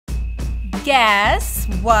Guess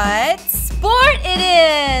what sport it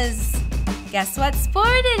is? Guess what sport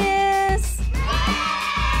it is?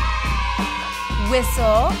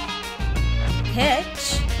 Whistle,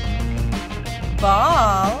 pitch,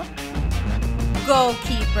 ball,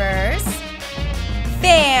 goalkeepers,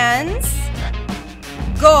 fans,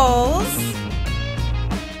 goals,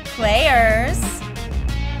 players.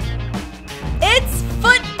 It's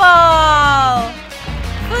football!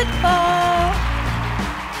 Football.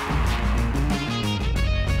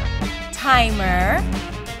 Timer,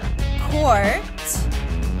 court,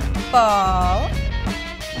 ball,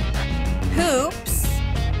 hoops,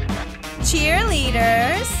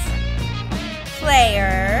 cheerleaders,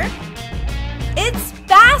 player. It's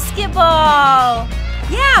basketball!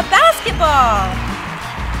 Yeah, basketball!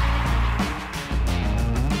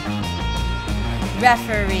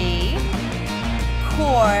 Referee,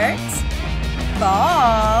 court,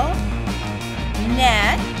 ball,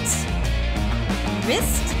 net,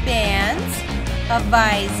 wristbands, a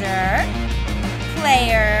visor,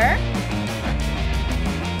 player.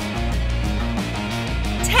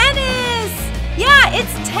 Tennis! Yeah,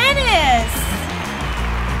 it's tennis!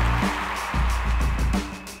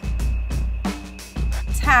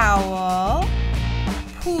 Towel,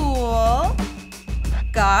 pool,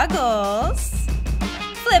 goggles,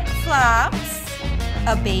 flip-flops,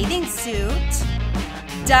 a bathing suit,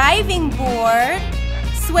 diving board,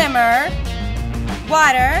 swimmer,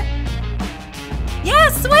 water. Yeah,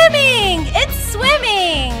 swimming! It's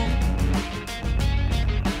swimming!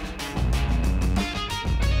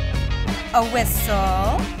 A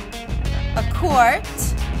whistle, a court,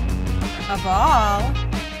 a ball,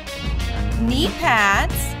 knee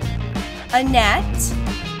pads, a net,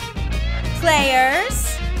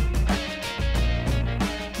 players,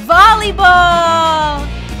 volleyball!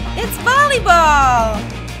 It's volleyball!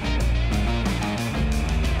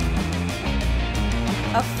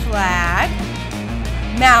 A flag,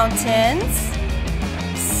 mountains,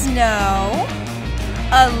 snow,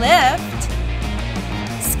 a lift,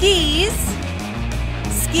 skis,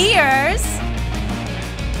 skiers.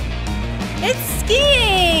 It's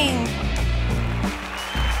skiing!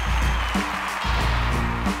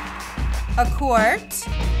 A court,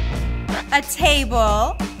 a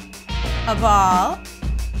table, a ball,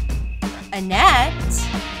 a net,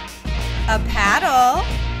 a paddle,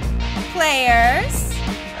 players.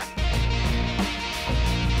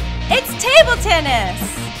 It's table tennis!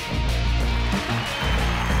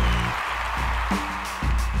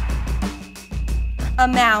 A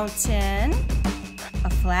mountain, a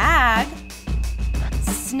flag,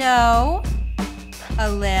 snow, a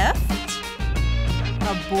lift,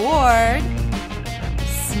 a board,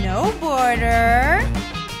 snowboarder.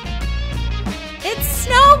 It's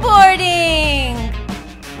snowboarding!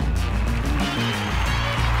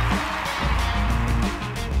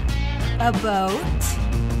 A boat,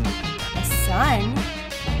 a sun,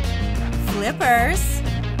 flippers,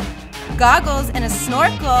 goggles and a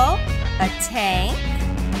snorkel, a tank,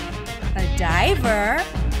 a diver,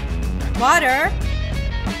 water.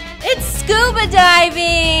 It's scuba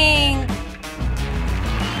diving!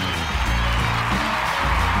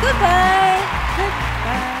 Goodbye!